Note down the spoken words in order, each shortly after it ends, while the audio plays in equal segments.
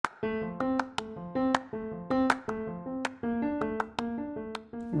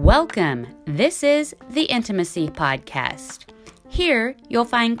Welcome. This is the Intimacy Podcast. Here, you'll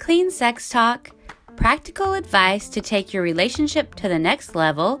find clean sex talk, practical advice to take your relationship to the next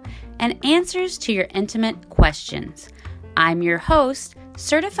level, and answers to your intimate questions. I'm your host,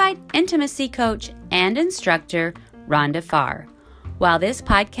 certified intimacy coach and instructor, Rhonda Farr. While this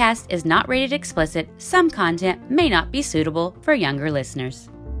podcast is not rated explicit, some content may not be suitable for younger listeners.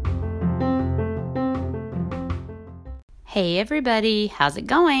 Hey everybody, how's it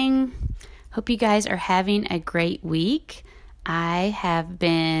going? Hope you guys are having a great week. I have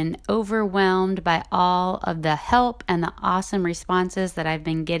been overwhelmed by all of the help and the awesome responses that I've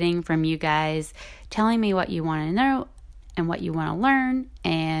been getting from you guys telling me what you want to know and what you want to learn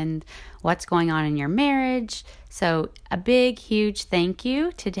and what's going on in your marriage. So a big, huge thank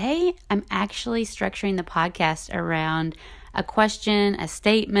you. Today, I'm actually structuring the podcast around a question, a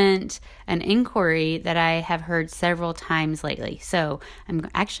statement, an inquiry that I have heard several times lately. So I'm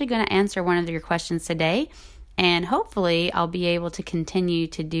actually going to answer one of your questions today, and hopefully I'll be able to continue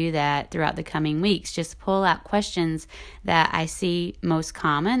to do that throughout the coming weeks. Just pull out questions that I see most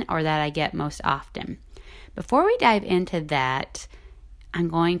common or that I get most often. Before we dive into that, I'm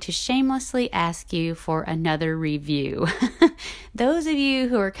going to shamelessly ask you for another review. Those of you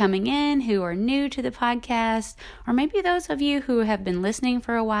who are coming in, who are new to the podcast, or maybe those of you who have been listening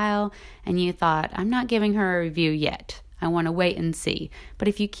for a while and you thought, I'm not giving her a review yet. I want to wait and see. But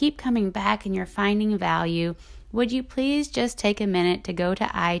if you keep coming back and you're finding value, would you please just take a minute to go to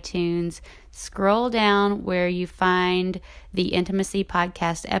iTunes, scroll down where you find the Intimacy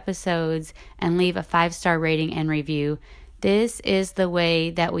Podcast episodes, and leave a 5-star rating and review. This is the way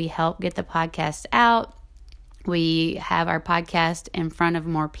that we help get the podcast out. We have our podcast in front of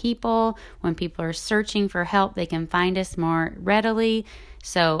more people. When people are searching for help, they can find us more readily.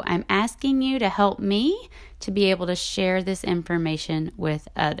 So I'm asking you to help me to be able to share this information with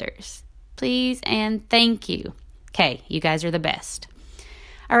others. Please and thank you. Okay, you guys are the best.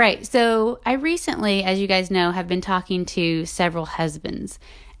 All right, so I recently, as you guys know, have been talking to several husbands.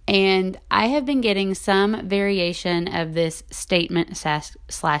 And I have been getting some variation of this statement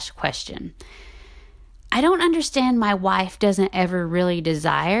slash question. I don't understand my wife doesn't ever really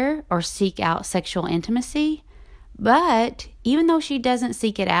desire or seek out sexual intimacy, but even though she doesn't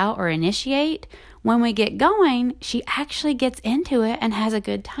seek it out or initiate, when we get going, she actually gets into it and has a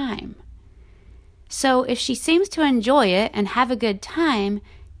good time. So if she seems to enjoy it and have a good time,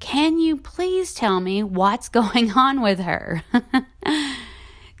 can you please tell me what's going on with her?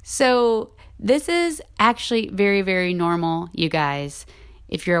 So this is actually very, very normal, you guys.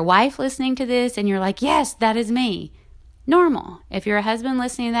 If you're a wife listening to this and you're like, yes, that is me, normal. If you're a husband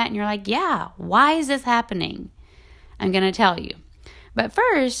listening to that and you're like, yeah, why is this happening? I'm going to tell you. But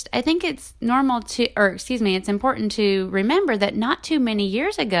first, I think it's it's important to remember that not too many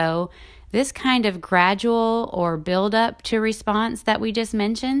years ago, this kind of gradual or build up to response that we just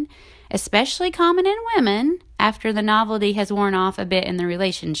mentioned, especially common in women after the novelty has worn off a bit in the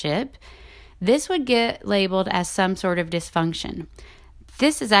relationship, this would get labeled as some sort of dysfunction.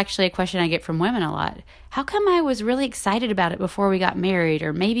 This is actually a question I get from women a lot. How come I was really excited about it before we got married,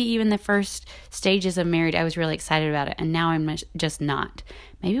 or maybe even the first stages of marriage I was really excited about it and now I'm just not?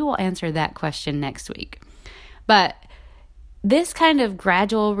 Maybe we'll answer that question next week. But this kind of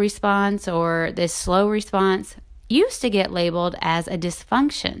gradual response or this slow response used to get labeled as a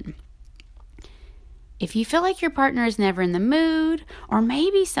dysfunction. If you feel like your partner is never in the mood, or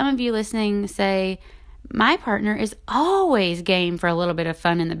maybe some of you listening say, my partner is always game for a little bit of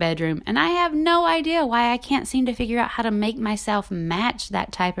fun in the bedroom, and I have no idea why I can't seem to figure out how to make myself match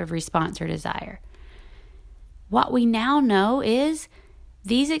that type of response or desire. What we now know is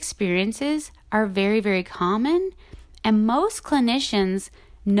these experiences are very, very common, and most clinicians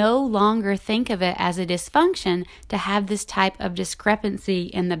no longer think of it as a dysfunction to have this type of discrepancy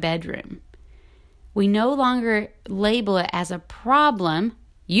in the bedroom. We no longer label it as a problem.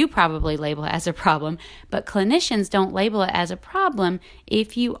 You probably label it as a problem, but clinicians don't label it as a problem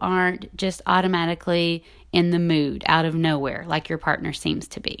if you aren't just automatically in the mood out of nowhere like your partner seems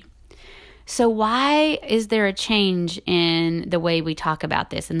to be. So why is there a change in the way we talk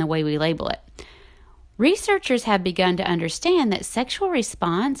about this and the way we label it? Researchers have begun to understand that sexual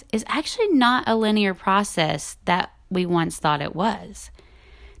response is actually not a linear process that we once thought it was.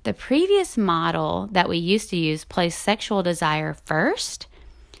 The previous model that we used to use placed sexual desire first,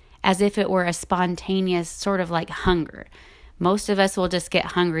 as if it were a spontaneous sort of like hunger. Most of us will just get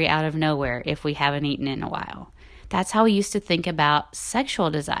hungry out of nowhere if we haven't eaten in a while. That's how we used to think about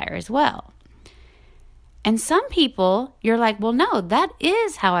sexual desire as well. And some people, you're like, well, no, that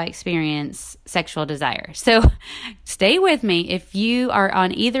is how I experience sexual desire. So stay with me. If you are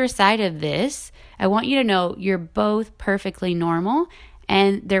on either side of this, I want you to know you're both perfectly normal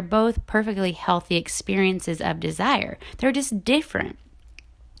and they're both perfectly healthy experiences of desire. They're just different.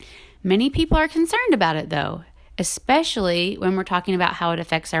 Many people are concerned about it though, especially when we're talking about how it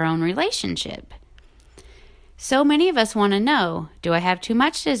affects our own relationship. So many of us want to know, do I have too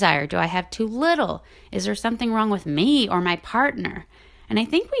much desire? Do I have too little? Is there something wrong with me or my partner? And I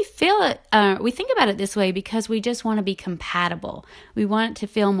think we think about it this way because we just want to be compatible. We want it to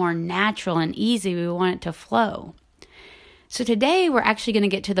feel more natural and easy. We want it to flow. So today we're actually going to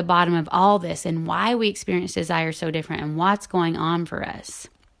get to the bottom of all this and why we experience desire so different and what's going on for us.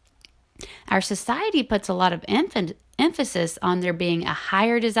 Our society puts a lot of emphasis on there being a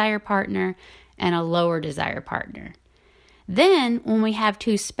higher desire partner and a lower desire partner. Then when we have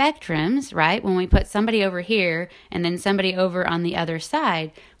two spectrums, right, when we put somebody over here and then somebody over on the other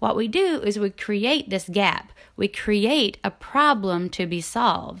side, what we do is we create this gap. We create a problem to be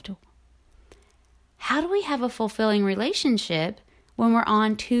solved. How do we have a fulfilling relationship when we're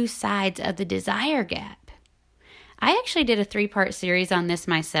on two sides of the desire gap? I actually did a 3-part series on this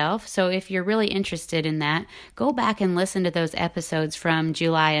myself, so if you're really interested in that, go back and listen to those episodes from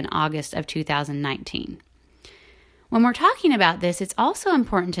July and August of 2019. When we're talking about this, it's also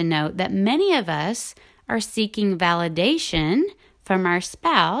important to note that many of us are seeking validation from our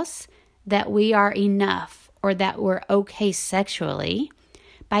spouse that we are enough or that we're okay sexually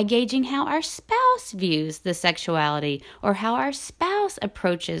by gauging how our spouse views the sexuality or how our spouse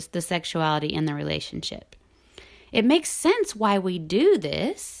approaches the sexuality in the relationship. It makes sense why we do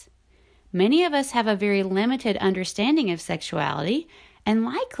this. Many of us have a very limited understanding of sexuality and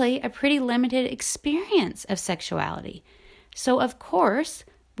likely a pretty limited experience of sexuality. So, of course,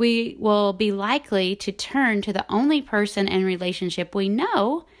 we will be likely to turn to the only person and relationship we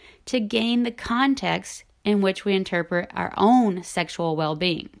know to gain the context in which we interpret our own sexual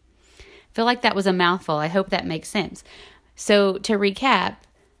well-being. I feel like that was a mouthful. I hope that makes sense. So, to recap,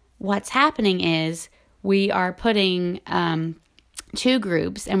 what's happening is we are putting two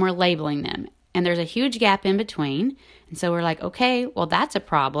groups and we're labeling them. And there's a huge gap in between. And so we're like, okay, well, that's a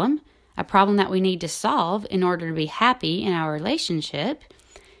problem that we need to solve in order to be happy in our relationship.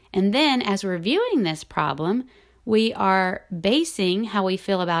 And then as we're viewing this problem, we are basing how we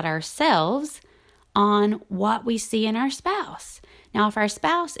feel about ourselves on what we see in our spouse. Now, if our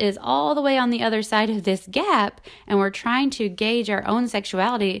spouse is all the way on the other side of this gap and we're trying to gauge our own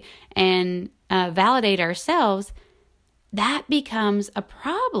sexuality and validate ourselves, that becomes a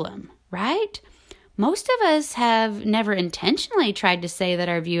problem, right? Most of us have never intentionally tried to say that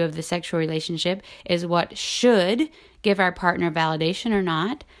our view of the sexual relationship is what should give our partner validation or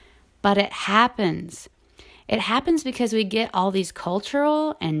not, but it happens. It happens because we get all these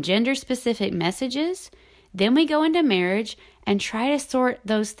cultural and gender-specific messages. Then we go into marriage and try to sort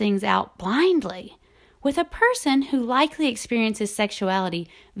those things out blindly with a person who likely experiences sexuality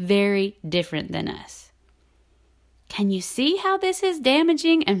very different than us. Can you see how this is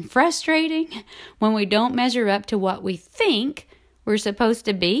damaging and frustrating when we don't measure up to what we think we're supposed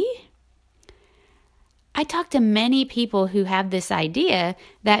to be? I talk to many people who have this idea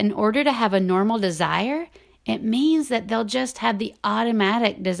that in order to have a normal desire, it means that they'll just have the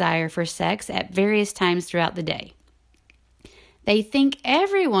automatic desire for sex at various times throughout the day. They think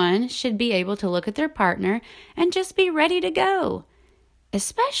everyone should be able to look at their partner and just be ready to go,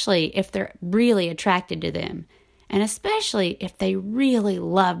 especially if they're really attracted to them, and especially if they really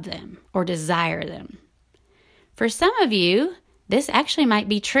love them or desire them. For some of you, this actually might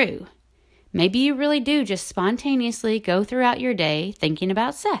be true. Maybe you really do just spontaneously go throughout your day thinking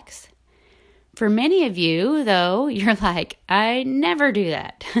about sex. For many of you, though, you're like, I never do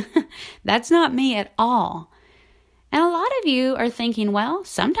that. That's not me at all. And a lot of you are thinking, well,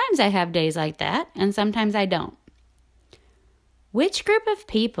 sometimes I have days like that, and sometimes I don't. Which group of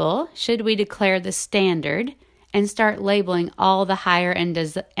people should we declare the standard and start labeling all the higher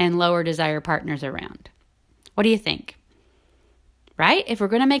and lower desire partners around? What do you think? Right? If we're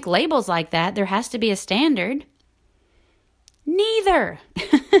going to make labels like that, there has to be a standard. Neither.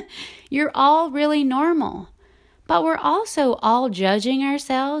 You're all really normal. But we're also all judging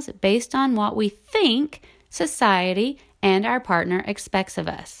ourselves based on what we think society and our partner expects of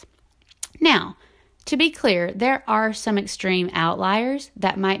us. Now, to be clear, there are some extreme outliers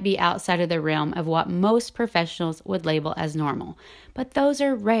that might be outside of the realm of what most professionals would label as normal, but those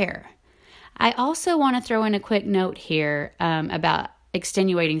are rare. I also want to throw in a quick note here about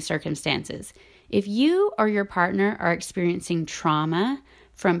extenuating circumstances. If you or your partner are experiencing trauma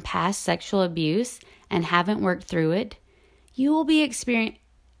from past sexual abuse and haven't worked through it, you will be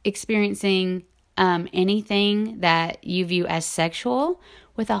experiencing anything that you view as sexual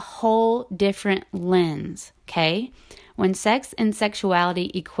with a whole different lens, okay? When sex and sexuality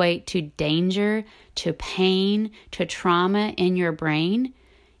equate to danger, to pain, to trauma in your brain,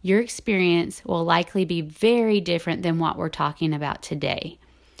 your experience will likely be very different than what we're talking about today.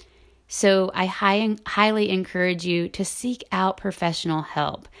 So I highly encourage you to seek out professional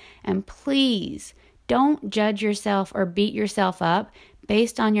help. And please don't judge yourself or beat yourself up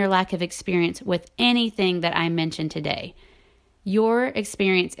based on your lack of experience with anything that I mentioned today. Your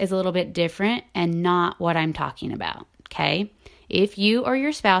experience is a little bit different and not what I'm talking about, okay? If you or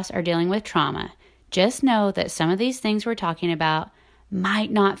your spouse are dealing with trauma, just know that some of these things we're talking about might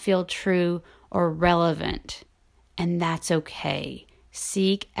not feel true or relevant, and that's okay.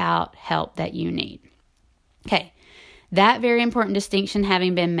 Seek out help that you need. Okay, that very important distinction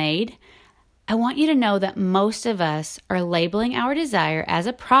having been made, I want you to know that most of us are labeling our desire as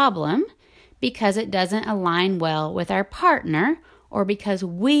a problem because it doesn't align well with our partner or because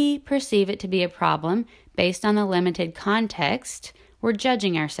we perceive it to be a problem based on the limited context we're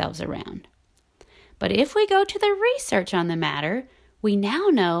judging ourselves around. But if we go to the research on the matter, we now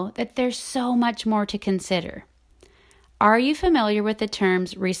know that there's so much more to consider. Are you familiar with the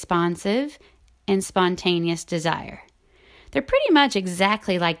terms responsive and spontaneous desire? They're pretty much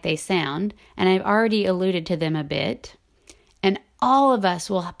exactly like they sound, and I've already alluded to them a bit. And all of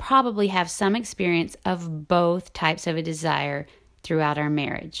us will probably have some experience of both types of a desire throughout our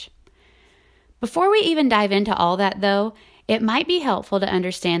marriage. Before we even dive into all that, though, it might be helpful to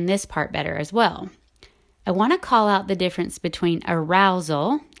understand this part better as well. I want to call out the difference between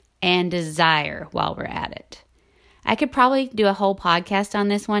arousal and desire while we're at it. I could probably do a whole podcast on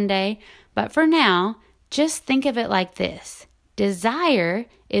this one day, but for now, just think of it like this. Desire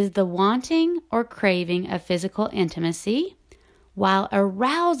is the wanting or craving of physical intimacy, while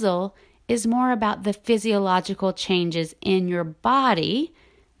arousal is more about the physiological changes in your body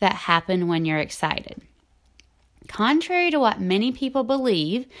that happen when you're excited. Contrary to what many people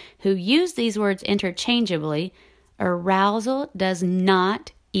believe who use these words interchangeably, arousal does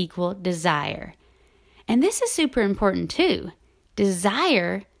not equal desire. And this is super important too.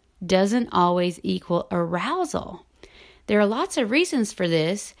 Desire doesn't always equal arousal. There are lots of reasons for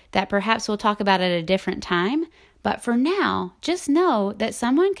this that perhaps we'll talk about at a different time, but for now, just know that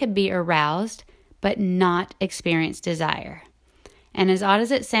someone could be aroused but not experience desire. And as odd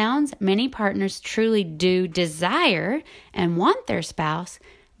as it sounds, many partners truly do desire and want their spouse,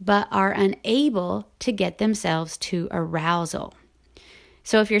 but are unable to get themselves to arousal.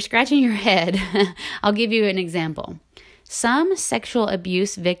 So if you're scratching your head, I'll give you an example. Some sexual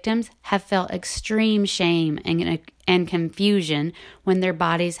abuse victims have felt extreme shame and confusion when their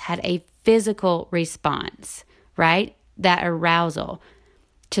bodies had a physical response, right? That arousal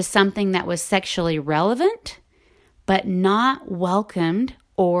to something that was sexually relevant, but not welcomed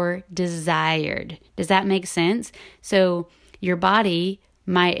or desired. Does that make sense? So your body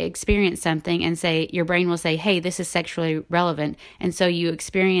might experience something and say, your brain will say, hey, this is sexually relevant. And so you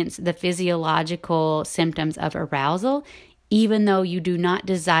experience the physiological symptoms of arousal, even though you do not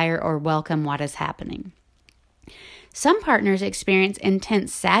desire or welcome what is happening. Some partners experience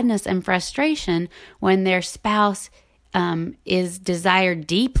intense sadness and frustration when their spouse is desired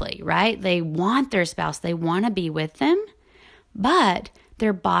deeply, right? They want their spouse, they want to be with them, but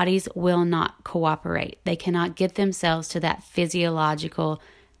their bodies will not cooperate. They cannot get themselves to that physiological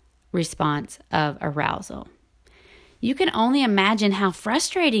response of arousal. You can only imagine how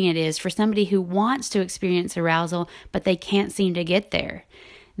frustrating it is for somebody who wants to experience arousal, but they can't seem to get there.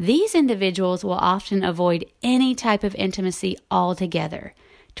 These individuals will often avoid any type of intimacy altogether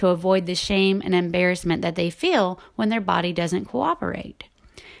to avoid the shame and embarrassment that they feel when their body doesn't cooperate.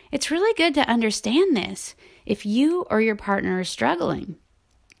 It's really good to understand this if you or your partner are struggling.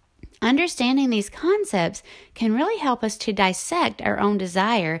 Understanding these concepts can really help us to dissect our own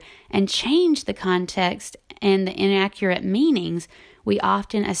desire and change the context and the inaccurate meanings we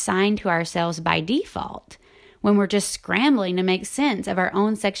often assign to ourselves by default when we're just scrambling to make sense of our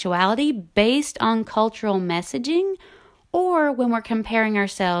own sexuality based on cultural messaging or when we're comparing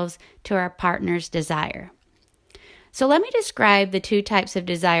ourselves to our partner's desire. So let me describe the two types of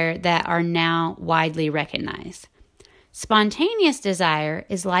desire that are now widely recognized. Spontaneous desire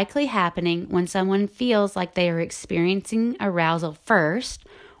is likely happening when someone feels like they are experiencing arousal first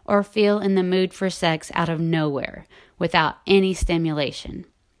or feel in the mood for sex out of nowhere without any stimulation.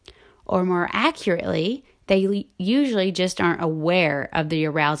 Or more accurately, They usually just aren't aware of the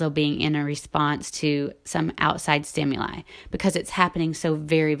arousal being in a response to some outside stimuli because it's happening so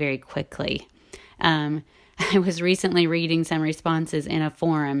very, very quickly. I was recently reading some responses in a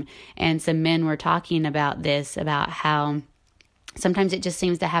forum, and some men were talking about this, about how sometimes it just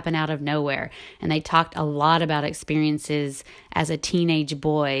seems to happen out of nowhere. And they talked a lot about experiences as a teenage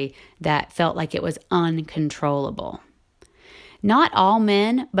boy that felt like it was uncontrollable. Not all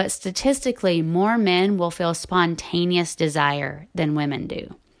men, but statistically, more men will feel spontaneous desire than women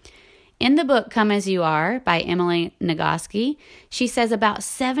do. In the book, Come As You Are by Emily Nagoski, she says about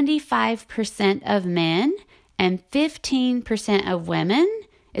 75% of men and 15% of women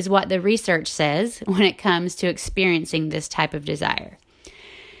is what the research says when it comes to experiencing this type of desire.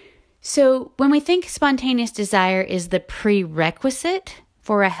 So when we think spontaneous desire is the prerequisite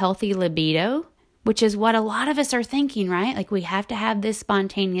for a healthy libido, which is what a lot of us are thinking, right? Like we have to have this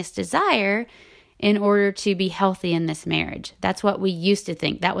spontaneous desire in order to be healthy in this marriage. That's what we used to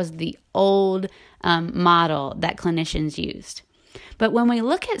think. That was the old model that clinicians used. But when we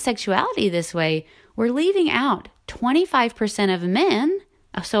look at sexuality this way, we're leaving out 25% of men,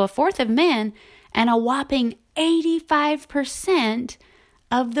 so a fourth of men, and a whopping 85%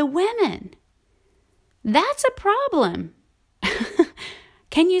 of the women. That's a problem.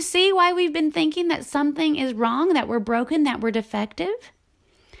 Can you see why we've been thinking that something is wrong, that we're broken, that we're defective?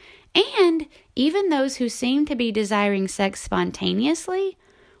 And even those who seem to be desiring sex spontaneously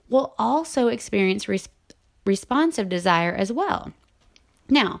will also experience responsive desire as well.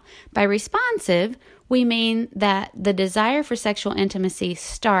 Now, by responsive, we mean that the desire for sexual intimacy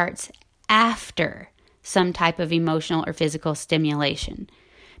starts after some type of emotional or physical stimulation.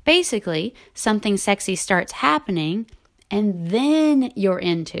 Basically, something sexy starts happening and then you're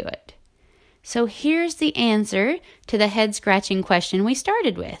into it. So here's the answer to the head-scratching question we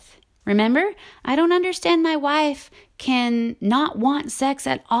started with. Remember, I don't understand my wife can not want sex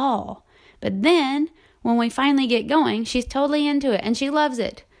at all. But then, when we finally get going, she's totally into it and she loves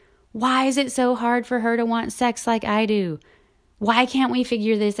it. Why is it so hard for her to want sex like I do? Why can't we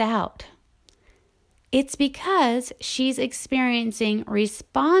figure this out? It's because she's experiencing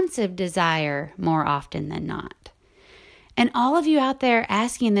responsive desire more often than not. And all of you out there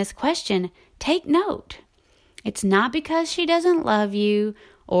asking this question, take note. It's not because she doesn't love you,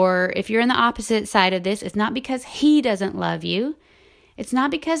 or if you're in the opposite side of this, it's not because he doesn't love you. It's not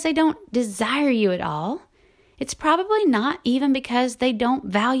because they don't desire you at all. It's probably not even because they don't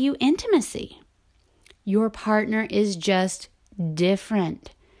value intimacy. Your partner is just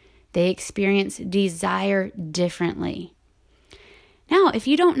different. They experience desire differently. Now, if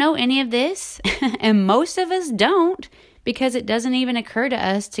you don't know any of this, and most of us don't, because it doesn't even occur to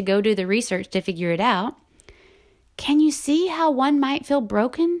us to go do the research to figure it out, can you see how one might feel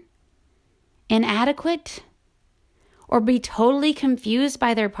broken, inadequate, or be totally confused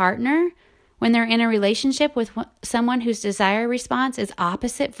by their partner when they're in a relationship with someone whose desire response is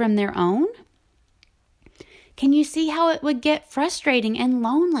opposite from their own? Can you see how it would get frustrating and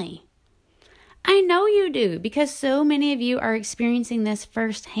lonely? I know you do, because so many of you are experiencing this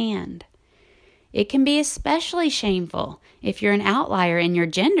firsthand. It can be especially shameful if you're an outlier in your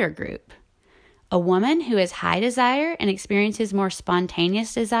gender group. A woman who has high desire and experiences more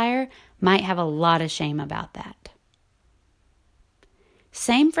spontaneous desire might have a lot of shame about that.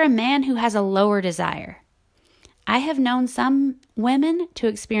 Same for a man who has a lower desire. I have known some women to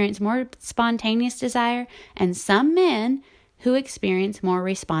experience more spontaneous desire and some men who experience more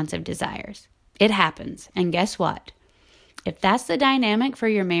responsive desires. It happens. And guess what? If that's the dynamic for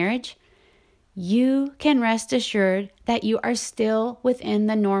your marriage, you can rest assured that you are still within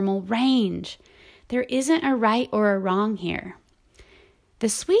the normal range. There isn't a right or a wrong here. The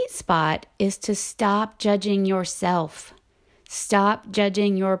sweet spot is to stop judging yourself. Stop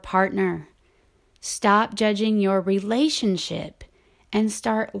judging your partner. Stop judging your relationship and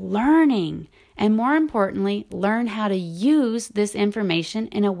start learning. And more importantly, learn how to use this information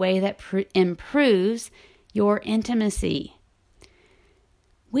in a way that improves your intimacy.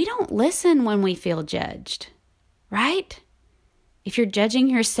 We don't listen when we feel judged, right? If you're judging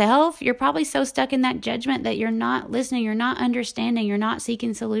yourself, you're probably so stuck in that judgment that you're not listening, you're not understanding, you're not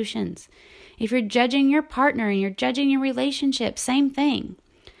seeking solutions. If you're judging your partner and you're judging your relationship, same thing.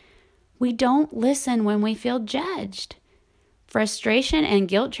 We don't listen when we feel judged. Frustration and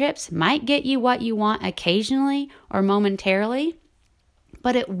guilt trips might get you what you want occasionally or momentarily,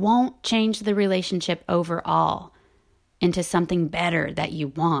 but it won't change the relationship overall into something better that you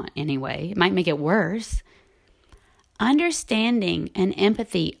want anyway. It might make it worse. Understanding and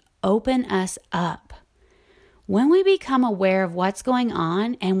empathy open us up. When we become aware of what's going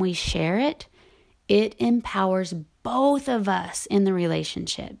on and we share it, It empowers both of us in the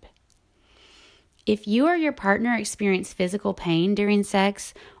relationship. If you or your partner experience physical pain during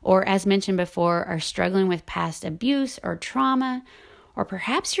sex, or as mentioned before, are struggling with past abuse or trauma, or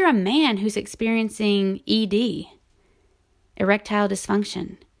perhaps you're a man who's experiencing ED, erectile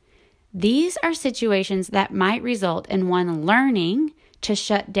dysfunction, these are situations that might result in one learning to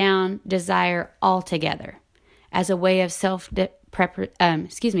shut down desire altogether as a way of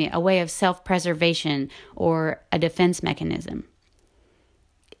self-preservation or a defense mechanism.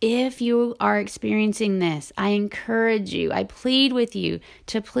 If you are experiencing this, I encourage you, I plead with you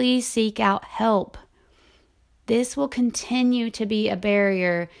to please seek out help. This will continue to be a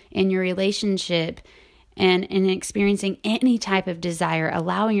barrier in your relationship and in experiencing any type of desire,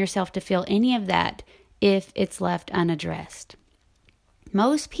 allowing yourself to feel any of that if it's left unaddressed.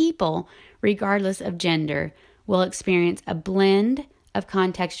 Most people, regardless of gender, will experience a blend of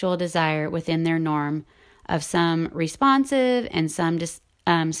contextual desire within their norm of some responsive and some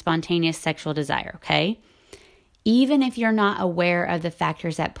spontaneous sexual desire, okay? Even if you're not aware of the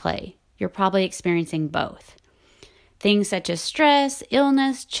factors at play, you're probably experiencing both. Things such as stress,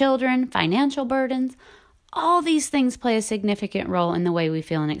 illness, children, financial burdens, all these things play a significant role in the way we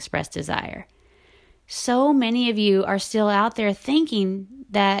feel and express desire. So many of you are still out there thinking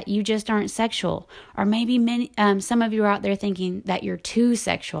that you just aren't sexual, or maybe some of you are out there thinking that you're too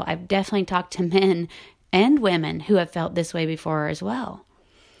sexual. I've definitely talked to men and women who have felt this way before as well.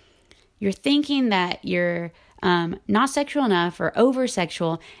 You're thinking that you're not sexual enough or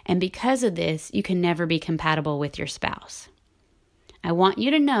over-sexual, and because of this, you can never be compatible with your spouse. I want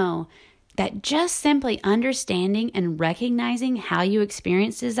you to know that just simply understanding and recognizing how you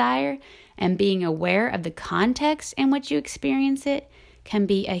experience desire and being aware of the context in which you experience it can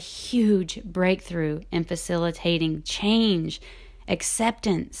be a huge breakthrough in facilitating change,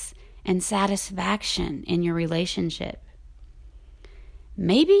 acceptance, and satisfaction in your relationship.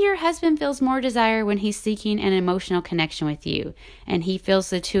 Maybe your husband feels more desire when he's seeking an emotional connection with you, and he feels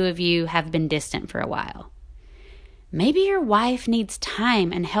the two of you have been distant for a while. Maybe your wife needs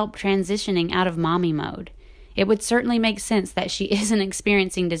time and help transitioning out of mommy mode. It would certainly make sense that she isn't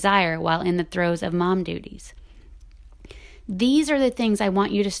experiencing desire while in the throes of mom duties. These are the things I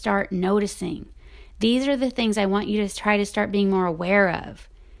want you to start noticing. These are the things I want you to try to start being more aware of.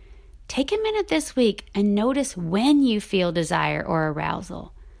 Take a minute this week and notice when you feel desire or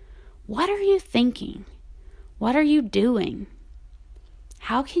arousal. What are you thinking? What are you doing?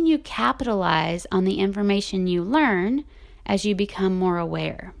 How can you capitalize on the information you learn as you become more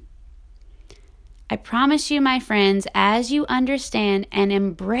aware? I promise you, my friends, as you understand and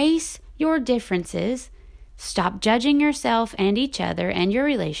embrace your differences, stop judging yourself and each other and your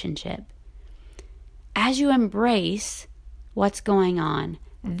relationship. As you embrace what's going on,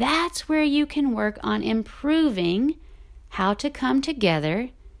 that's where you can work on improving how to come together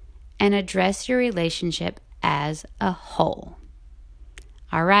and address your relationship as a whole.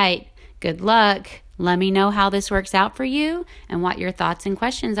 All right, good luck. Let me know how this works out for you and what your thoughts and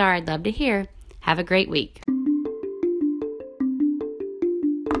questions are. I'd love to hear. Have a great week.